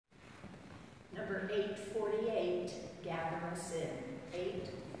848, gather us in.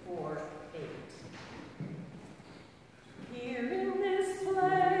 848. Here in this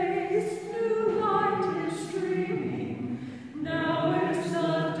place, new light is streaming. Now is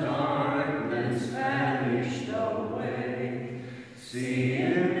the darkness vanished away. See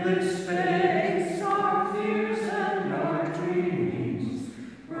in this space our fears and our dreamings,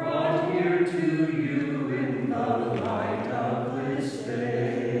 brought here to you in the light of this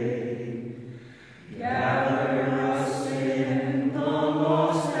day. Gather us in, the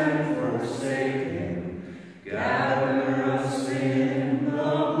lost and forsaken. Gather us in, the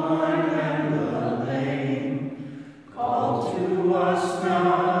blind and the lame. Call to us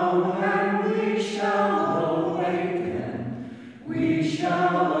now, and we shall awaken. We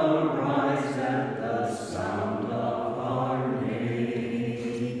shall arise at the sound of our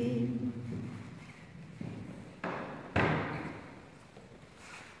name.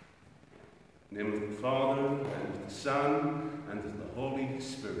 In the name of the Father, and of the Son, and of the Holy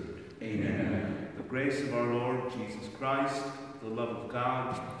Spirit. Amen. The grace of our Lord Jesus Christ, the love of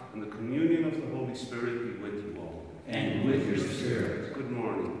God, and the communion of the Holy Spirit be with you all. And with your spirit. Good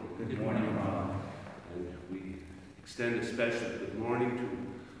morning. Good morning, Father. And we extend a special good morning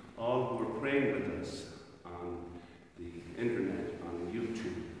to all who are praying with us on the internet, on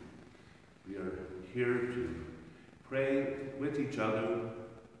YouTube. We are here to pray with each other,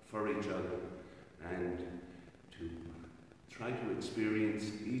 for each other, and to try to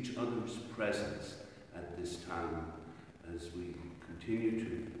experience each other's presence at this time as we continue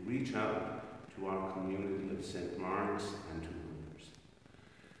to reach out to our community of St. Mark's and to others.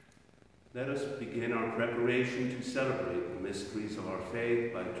 Let us begin our preparation to celebrate the mysteries of our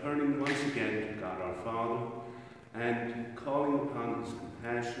faith by turning once again to God our Father and calling upon his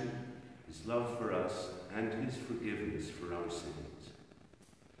compassion, his love for us, and his forgiveness for our sins.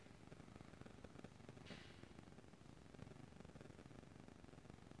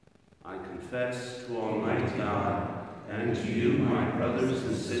 I confess to Almighty God and to you, my brothers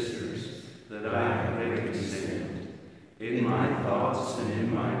and sisters, that I have greatly sinned, in my thoughts and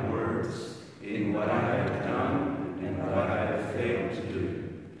in my words, in what I have done and what I have failed to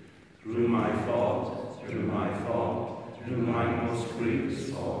do, through my fault, through my most grievous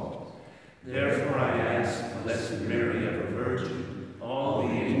fault. Therefore I ask Blessed Mary, ever Virgin, all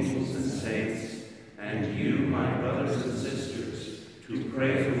the angels and saints, and you, my brothers and sisters, to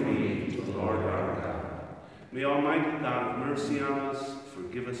pray for me to the Lord our God. May Almighty God have mercy on us,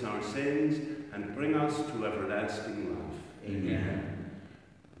 forgive us our sins, and bring us to everlasting life. Amen.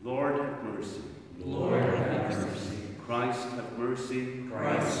 Lord have mercy. Lord have mercy. Christ have mercy.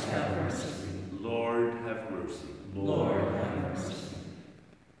 Christ have mercy. Lord have mercy. Lord have mercy.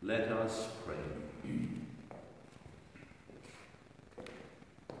 Let us pray.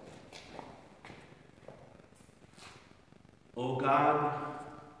 O God,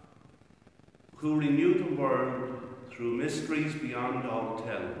 who renew the world through mysteries beyond all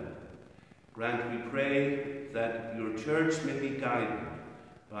telling, grant, we pray, that your church may be guided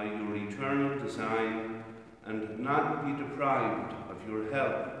by your eternal design and not be deprived of your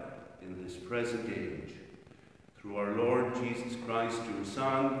help in this present age. Through our Lord Jesus Christ, your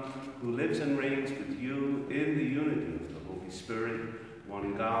Son, who lives and reigns with you in the unity of the Holy Spirit,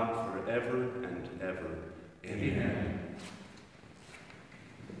 one God, forever and ever. Amen.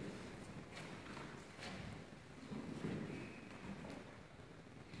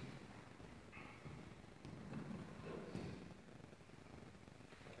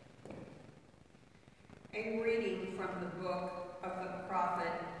 A reading from the book of the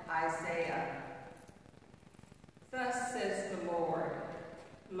prophet Isaiah. Thus says the Lord,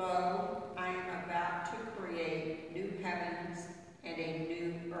 Lo, I am about to create new heavens and a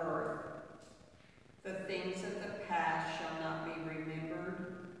new earth. The things of the past shall not be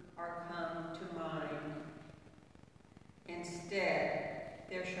remembered or come to mind. Instead,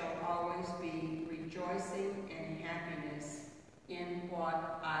 there shall always be rejoicing and happiness in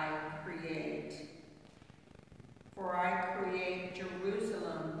what I create. For I create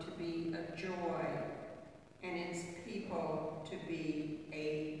Jerusalem to be a joy, and its people to be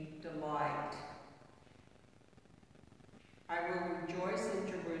a delight. I will rejoice in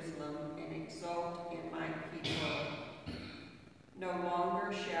Jerusalem and exult in my people. No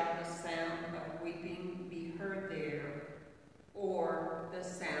longer shall the sound of weeping be heard there, or the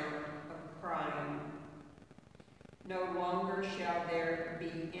sound of crying. No longer shall there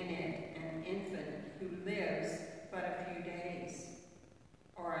be in it an infant who lives but a few days,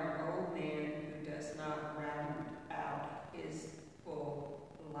 or an old man who does not round out his full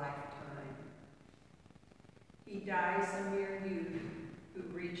lifetime. He dies a mere youth who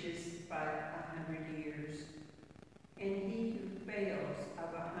reaches but 100 years, and he who fails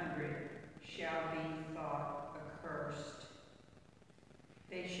of 100 shall be thought accursed.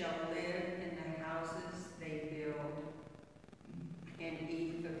 They shall live in the houses they build, and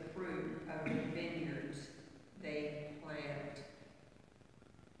eat the fruit of the vineyards they plant.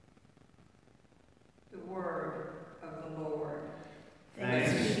 The word of the Lord.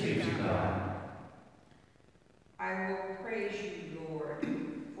 Thanks be to God. I will praise you, Lord,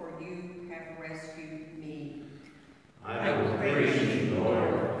 for you have rescued me. I will praise you,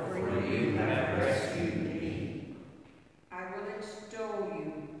 Lord, for you have rescued me. I will extol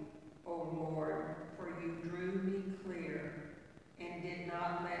you, O Lord, for you drew me clear and did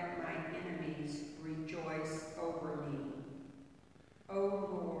not let my enemies rejoice over me. O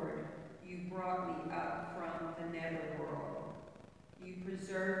Lord, you brought me up from the netherworld. You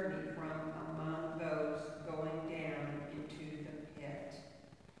preserved me from among those going down into the pit.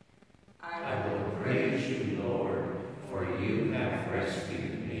 I will praise you, Lord, for you have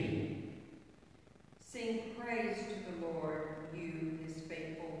rescued me. Sing praise to the Lord, you his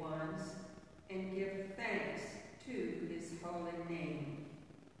faithful ones, and give thanks to his holy name.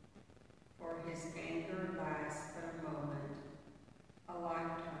 For his anger lasts but a moment, a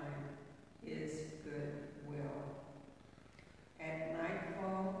lifetime his good will. At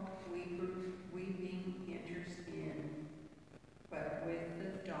nightfall, weeping enters in, but with the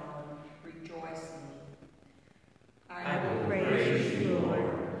dawn, rejoicing. I will praise you,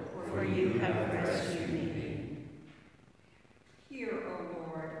 Lord, for you have rescued me. Hear, O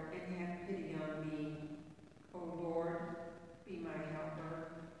Lord, and have pity on me. O Lord, be my helper.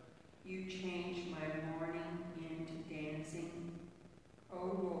 You change my mourning into dancing. O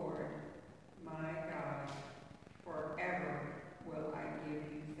Lord, my God, forever will I give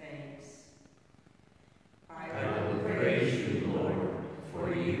you thanks. I will praise you, Lord,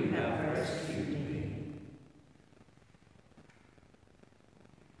 for you have rescued me.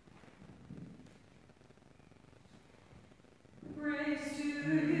 Praise to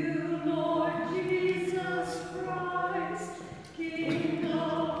you, Lord Jesus Christ, King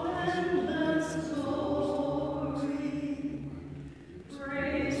of endless glory.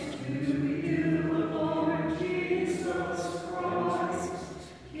 Praise to you, Lord Jesus Christ,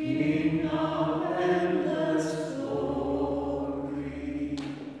 King of endless glory.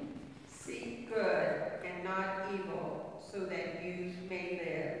 Seek good and not evil, so that you may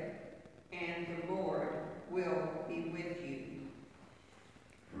live, and the Lord will be with you.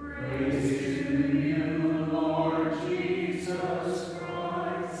 Praise to you, Lord Jesus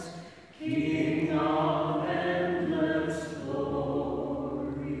Christ, King of endless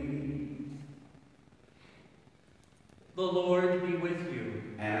glory. The Lord be with you.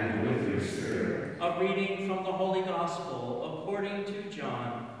 And with your spirit. A reading from the Holy Gospel according to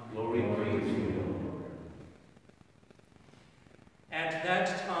John. Glory to you, Lord. At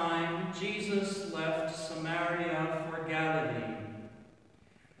that time, Jesus left Samaria for Galilee.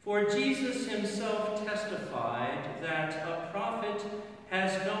 For Jesus himself testified that a prophet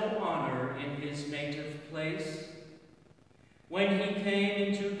has no honor in his native place. When he came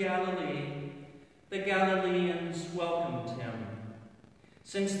into Galilee, the Galileans welcomed him,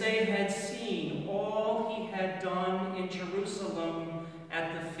 since they had seen all he had done in Jerusalem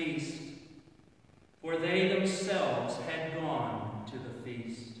at the feast, for they themselves had gone to the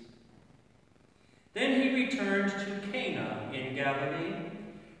feast. Then he returned to Cana in Galilee,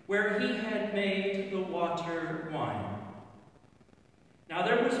 where he had made the water wine. Now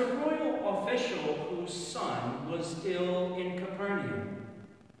there was a royal official whose son was ill in Capernaum.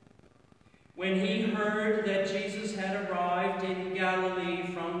 When he heard that Jesus had arrived in Galilee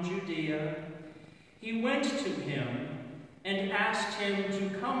from Judea, he went to him and asked him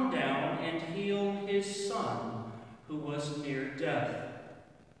to come down and heal his son, who was near death.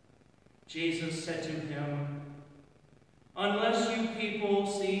 Jesus said to him, "Unless you people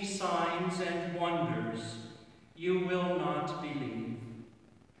see signs and wonders, you will not believe."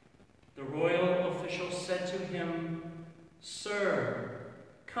 The royal official said to him, "Sir,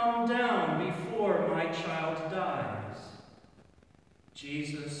 come down before my child dies."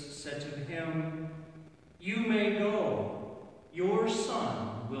 Jesus said to him, "You may go. Your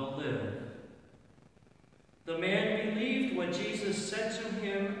son will live." The man believed what Jesus said to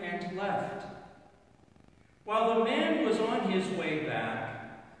him and left. While the man was on his way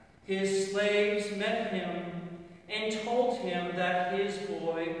back, his slaves met him and told him that his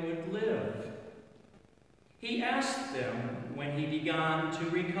boy would live. He asked them when he began to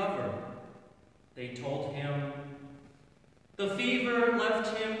recover. They told him, "The fever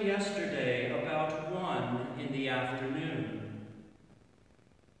left him yesterday about 1 in the afternoon."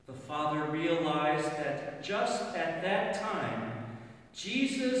 The father realized that just at that time,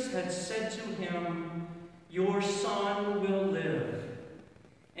 Jesus had said to him, "Your son will live."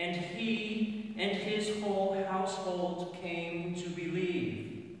 And he and his whole household came to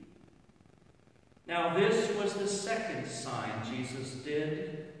believe. Now this was the second sign Jesus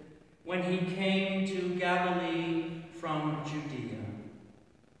did when he came to Galilee from Judea.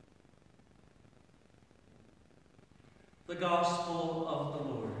 The Gospel of the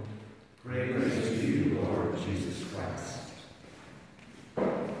Lord. Praise to you, Lord Jesus Christ.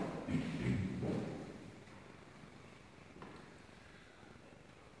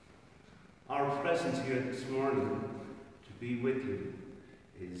 Our presence here this morning to be with you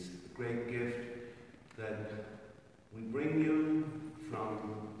is a great gift that we bring you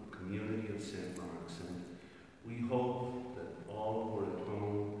from the community of St. Mark's, and we hope that all who are at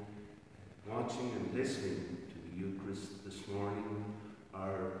home watching and listening to the Eucharist this morning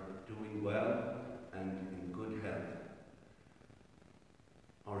are doing well and in good health.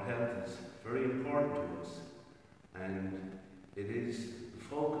 Our health is very important to us, and it is the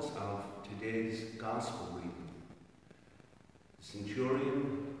focus of today's Gospel reading. The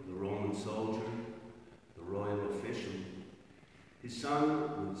centurion, the Roman soldier, the royal official, his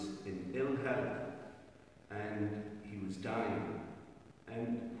son was in ill health and he was dying.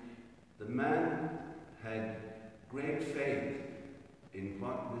 And the man had great faith in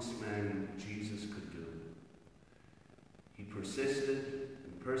what this man Jesus could do. He persisted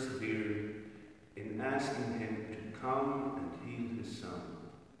and persevered in asking him to come and heal his son.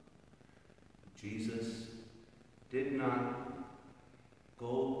 Jesus did not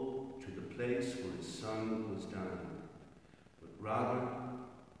go to the place where his son was dying, but rather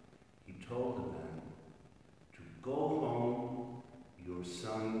he told the man to go home, your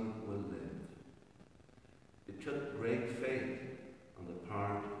son will live. It took great faith on the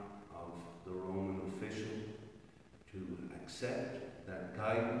part of the Roman official to accept that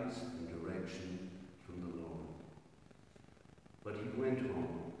guidance and direction from the Lord. But he went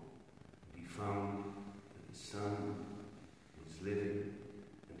home. He found that his son was living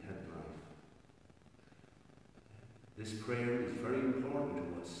and had life. This prayer is very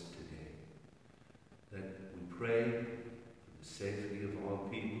important to us today, that we pray for the safety of all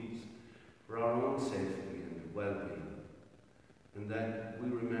peoples, for our own safety and well-being, and that we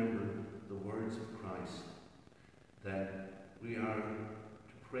remember the words of Christ, that we are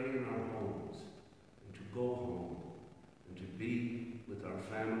to pray in our homes and to go home and to be with our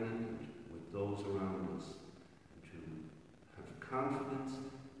family and with those around us, and to have confidence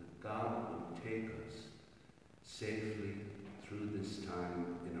that God will take us safely through this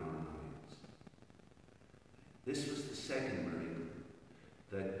time in our lives. This was the second miracle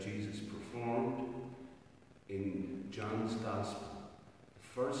that Jesus performed in John's Gospel. The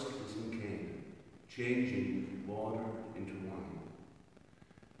first was in Cana, changing water into wine.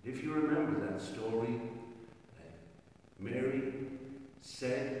 If you remember that story, Mary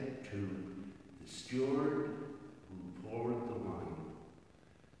said to the steward who poured the wine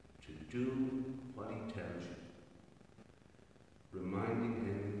to do what he tells you, reminding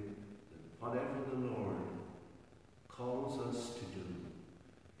him that whatever the Lord calls us to do,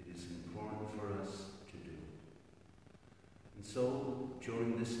 it is important for us to do. And so,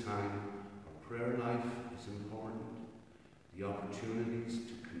 during this time, our prayer life is important. The opportunities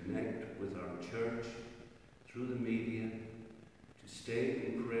to connect with our church through the media, to stay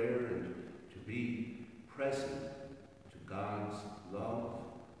in prayer and to be present to God's love,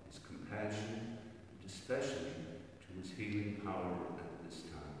 his compassion, and especially to his healing power at this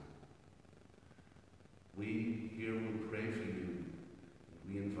time. We here will pray for you, and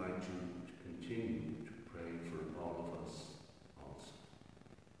we invite you to continue to pray for all of us also.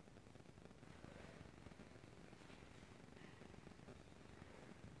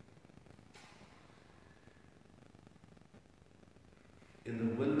 In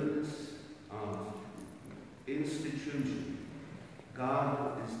the wilderness of institution,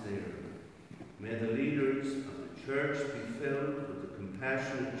 God is there. May the leaders of the church be filled with the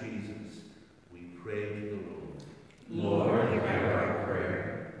compassion of Jesus. We pray to the Lord. Lord, hear our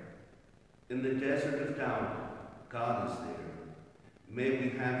prayer. In the desert of doubt, God is there. May we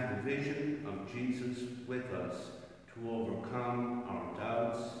have the vision of Jesus with us to overcome our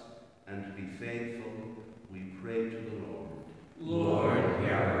doubts and to be faithful. We pray to the Lord. Lord,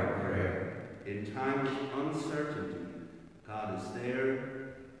 hear our prayer. In times of uncertainty, God is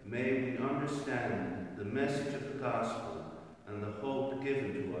there. May we understand the message of the gospel and the hope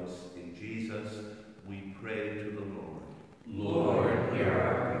given to us in Jesus. We pray to the Lord. Lord, hear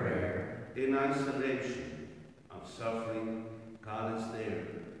our prayer. In isolation of suffering, God is there.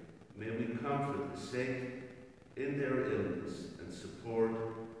 comfort the sick in their illness and support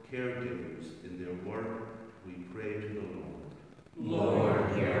caregivers in their work, we pray to the Lord.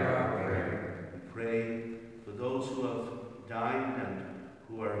 Lord, hear our prayer. We pray for those who have died and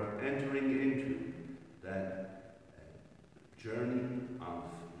who are entering into that journey of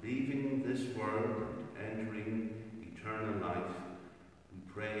leaving this world and entering eternal life. We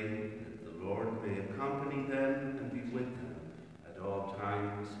pray that the Lord may accompany them and be with them at all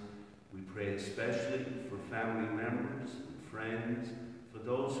times. We pray especially for family members and friends, for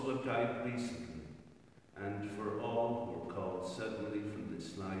those who have died recently, and for all who are called suddenly from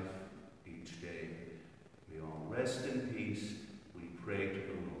this life each day. May all rest in peace, we pray to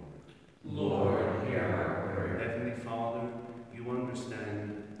the Lord. Lord, hear our prayer. Heavenly Father, you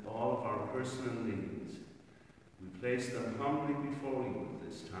understand all of our personal needs. We place them humbly before you at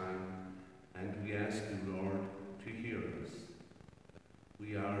this time, and we ask you, Lord, to hear us.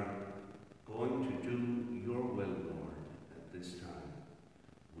 We are going to do your will, Lord, at this time.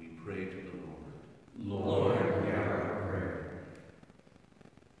 We pray to the Lord. Lord, hear our prayer.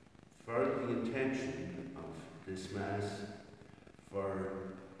 For the intention of this Mass,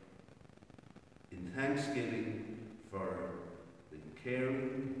 in thanksgiving for the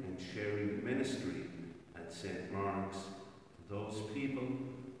caring and sharing ministry at St. Mark's, for those people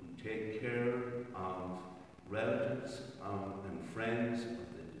who take care of relatives and friends of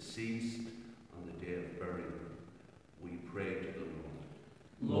the deceased on the day of burial, we pray to the Lord.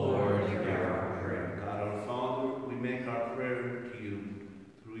 Lord, hear our prayer. God our Father, we make our prayer to you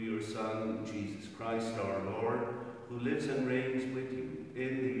through your Son, Jesus Christ our Lord, who lives and reigns with you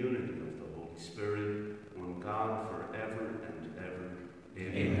in the unity of the Holy Spirit, one God, forever and ever.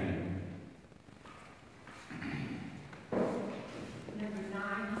 Amen. Number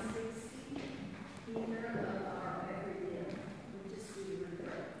 960, Healer of our every limb. We'll just do the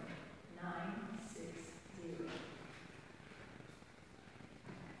refrain. 960.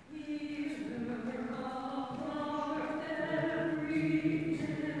 Healer of our every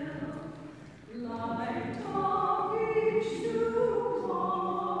limb, light of each tomorrow,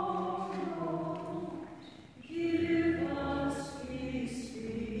 give us peace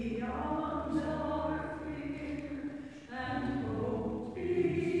beyond our fear, and hope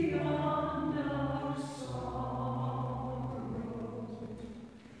beyond our sorrow.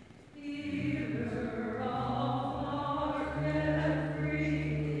 Healer of our every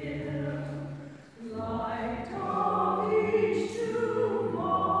ill, light of each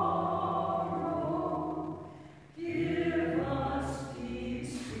tomorrow, give us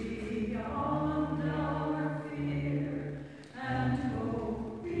peace beyond our fear, and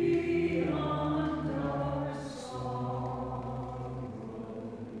hope beyond our sorrow.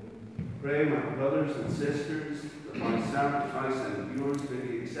 Pray, my brothers and sisters, that my sacrifice and yours may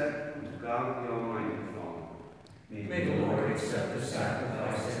be acceptable to God the Almighty Father. May the Lord accept the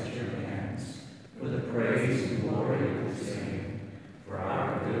sacrifice at your hands, for the praise and glory of his name, for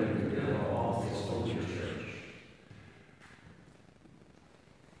our good and the good of all his holy church.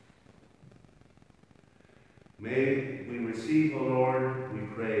 May we receive, O Lord, we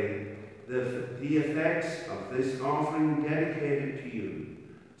pray, the effects of this offering dedicated to you,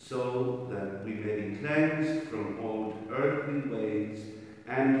 so that we may be cleansed from old earthly ways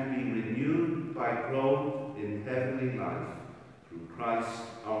and be renewed by growth in heavenly life, through Christ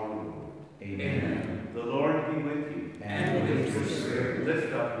our Lord. Amen. The Lord be with you. And with your spirit,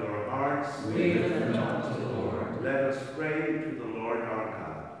 Lift up your hearts. we lift them up to the Lord. Let us pray to the Lord our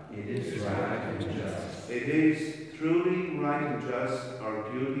God. It is right and just. It is truly right and just, our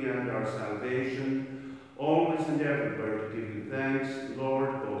duty and our salvation, always and everywhere to give you thanks, Lord,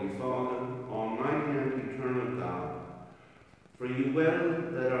 Holy Father, Almighty and eternal God. For you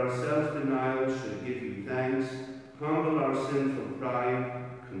will that our self-denial should give you thanks, humble our sinful pride,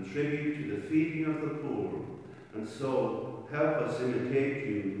 contribute to the feeding of the poor, and so help us imitate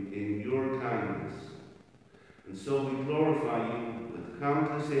you in your kindness. And so we glorify you with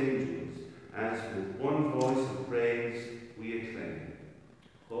countless angels, as with one voice of praise we acclaim.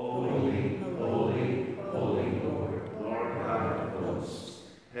 Holy, holy, holy Lord, Lord God of hosts,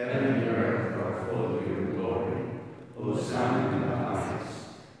 heaven and earth are full of your glory. Hosanna in the highest.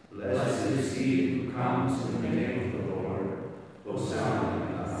 Blessed is he who comes in the name of the Lord. Hosanna in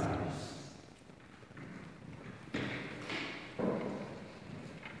the highest.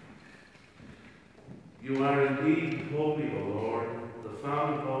 You are indeed holy, O Lord, the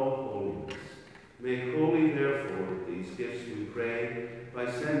fount of all holiness. Make holy, therefore, these gifts, we pray, by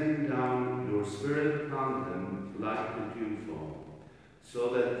sending down your Spirit upon them like the dewfall, so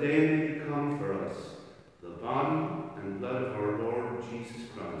that they may become for us the body and blood of our Lord Jesus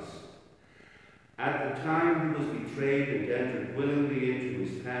Christ. At the time he was betrayed and entered willingly into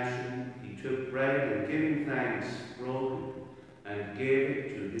his passion, he took bread and giving thanks, broke it, and gave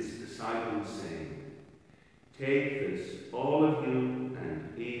it to his disciples, saying, "Take this, all of you,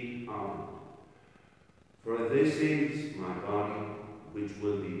 and eat of it. For this is my body, which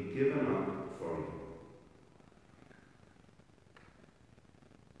will be given up for you."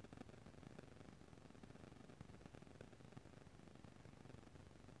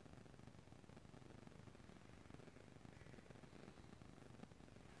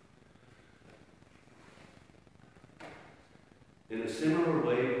 In a similar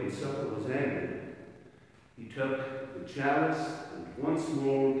way, when supper was ended, he took the chalice and once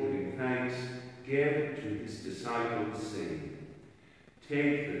more giving thanks, gave it to his disciples, saying,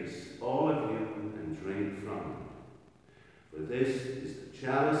 "Take this, all of you, and drink from it. For this is the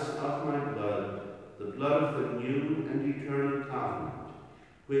chalice of my blood, the blood of the new and eternal covenant,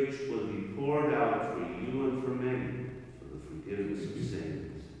 which will be poured out for you and for many for the forgiveness of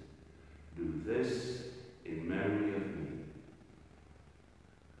sins. Do this in memory of me."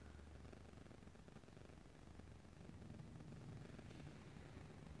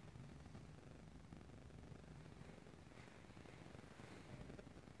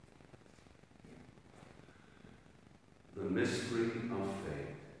 The mystery of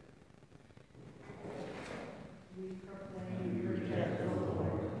faith. We proclaim your death, O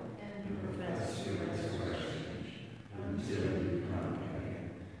Lord, and profess your resurrection until you come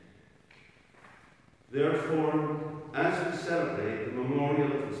again. Therefore, as we celebrate the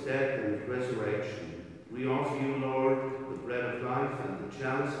memorial of his death and resurrection, we offer you, Lord, the bread of life and the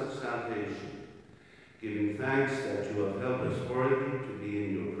chalice of salvation, giving thanks that you have held us worthy to be in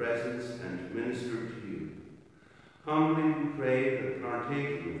your presence and to minister to you. Humbly we pray that,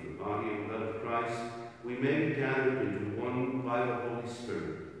 partaking of the body and blood of Christ, we may be gathered into one by the Holy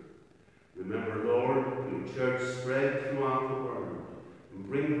Spirit. Remember, Lord, your church spread throughout the world, and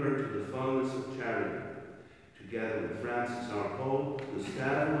bring her to the fullness of charity, together with Francis our Pope,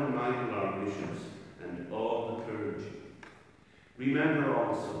 Gustavo and Michael our bishops, and all the clergy. Remember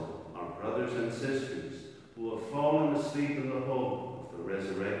also our brothers and sisters who have fallen asleep in the hope of the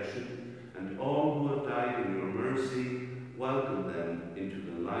resurrection, and all who have died in your mercy, welcome them into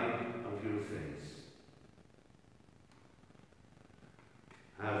the light of your face.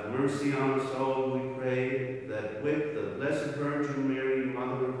 Have mercy on us all, we pray, that with the Blessed Virgin Mary,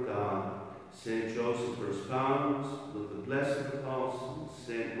 Mother of God, Saint Joseph her spouse, with the blessed apostles,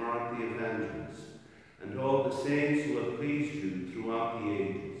 Saint Mark the Evangelist, and all the saints who have pleased you throughout the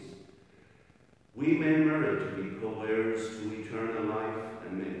ages, we may merit to be co-heirs to eternal life,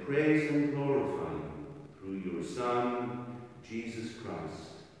 and may praise and glorify you through your Son, Jesus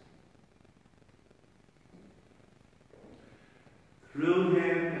Christ. Through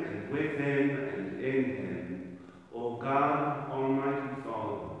him, and with him, and in him, O God, Almighty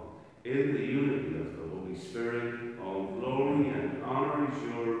Father, in the unity of the Holy Spirit, all glory and honor is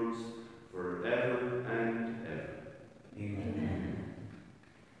yours forever and ever. Amen.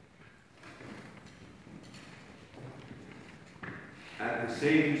 At the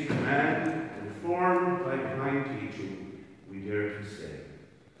Saviour's command, informed by kind teaching, we dare to say,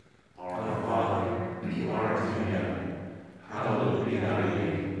 Our Father, who art in heaven, hallowed be thy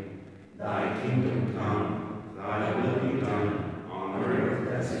name. Thy kingdom come, thy will be done, on earth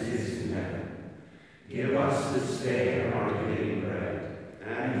as it is in heaven. Give us this day our daily bread,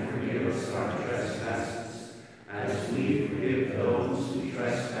 and forgive us our trespasses, as we forgive those who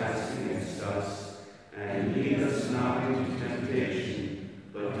trespass against us. And lead us not into temptation,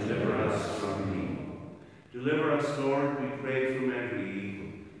 but deliver us from evil. Deliver us, Lord, we pray, from every evil.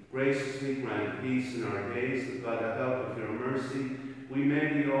 Graciously grant peace in our days, that by the help of your mercy we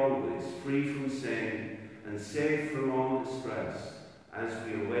may be always free from sin and safe from all distress, as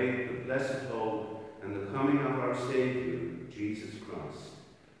we await the blessed hope and the coming of our Saviour, Jesus Christ.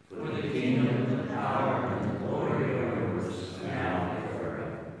 For the kingdom, the power, and the glory are yours, now and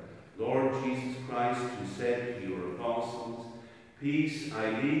forever. Lord Jesus Christ, who said to your apostles, "Peace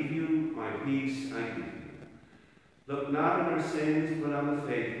I leave you, my peace I give you," look not on our sins, but on the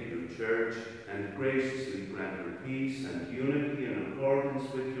faith of your church, and graciously grant her peace and unity in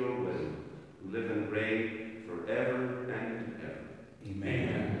accordance with your will, who live and reign forever and ever.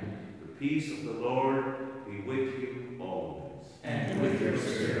 Amen. The peace of the Lord be with you always. And with your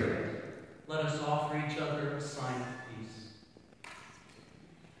spirit. Let us offer each other a sign of peace.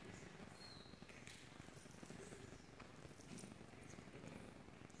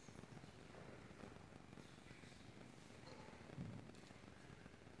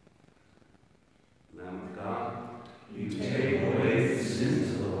 Lamb of God, You take away the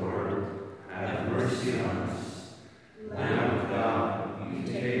sins of the world. Have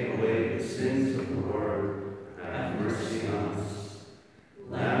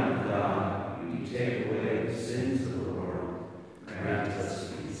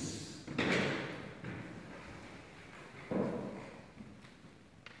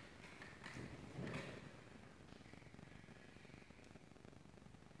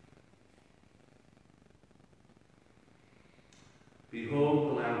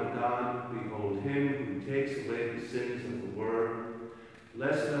of God, behold him who takes away the sins of the world.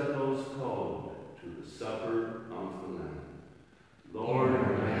 Blessed are those called to the supper of the Lamb. Lord,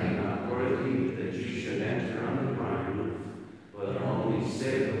 I am not worthy that you should enter under my roof, but only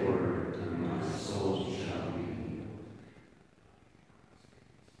say the word, and my soul shall be healed.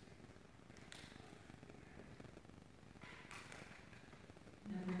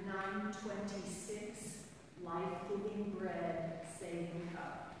 Number 926, life-giving bread, saving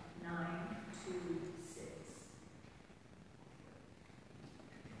cup. 926.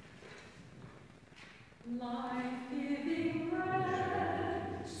 Life-giving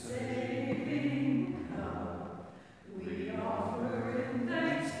bread, saving cup, we offer in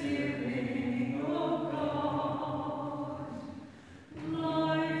thanksgiving, O God.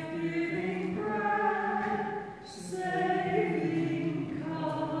 Life-giving bread, saving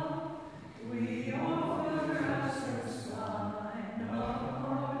cup, we offer as a sign of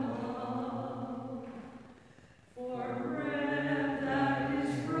our love. For bread that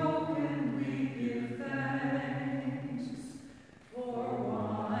is broken, we give thanks. For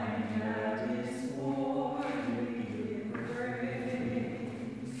wine that is poured, we give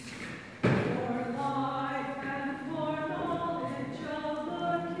praise. For life and for knowledge of the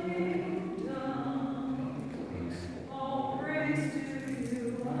kingdom, all praise to you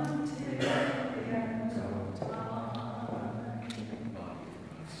until the end of time.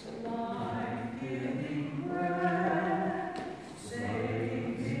 Life-giving bread,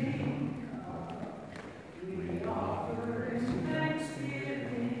 saving cup, we offer in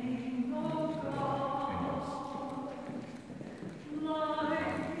thanksgiving, O God.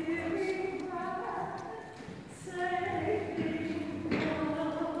 Life-giving bread, saving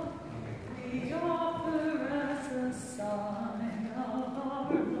cup, we offer as a sign of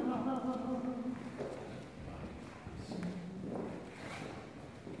our love.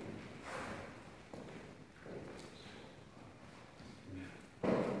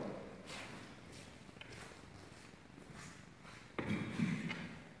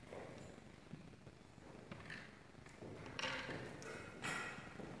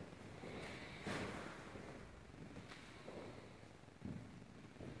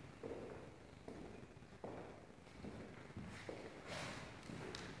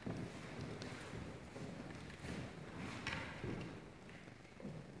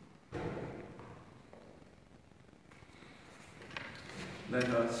 Let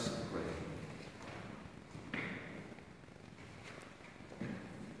us pray.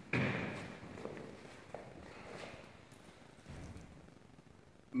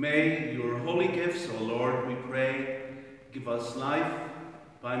 May your holy gifts, O Lord, we pray, give us life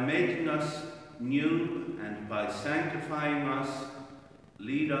by making us new and by sanctifying us,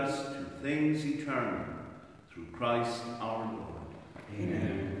 lead us to things eternal through Christ our Lord.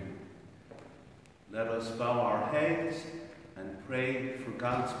 Amen. Let us bow our heads and pray for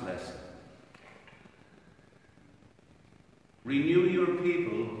God's blessing. Renew your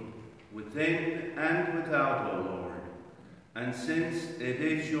people within and without, O Lord, and since it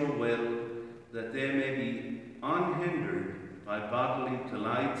is your will that they may be unhindered by bodily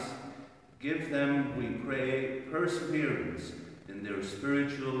delights, give them, we pray, perseverance in their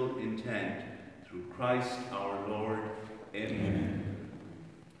spiritual intent through Christ our Lord. Amen.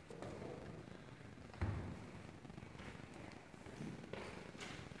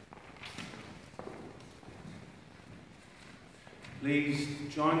 Please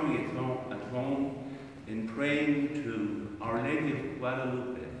join me at home in praying to Our Lady of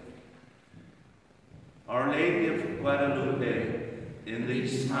Guadalupe. Our Lady of Guadalupe, in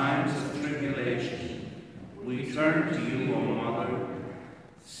these times of tribulation, we turn to you, O Mother.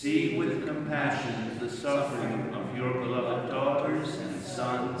 See with compassion the suffering of your beloved daughters and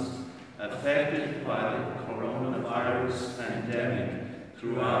sons affected by the coronavirus pandemic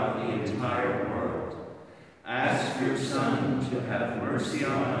throughout the entire world. Ask your Son to have mercy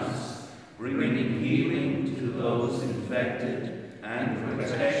on us, bringing healing to those infected and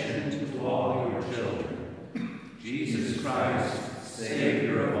protection to all your children. Jesus Christ,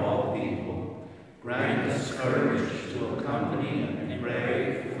 Savior of all people, grant us courage to accompany and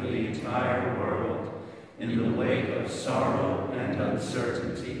pray for the entire world in the wake of sorrow and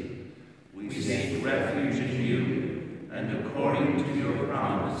uncertainty. We seek refuge in you, and according to your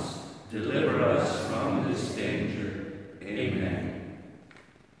promise, deliver us from this danger. Amen.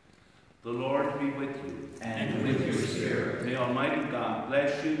 The Lord be with you. And with your spirit. May Almighty God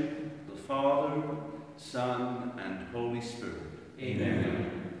bless you, the Father, Son, and Holy Spirit.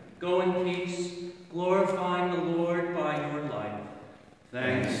 Amen. Go in peace, glorifying the Lord by your life.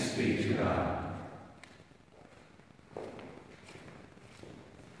 Thanks Be to God.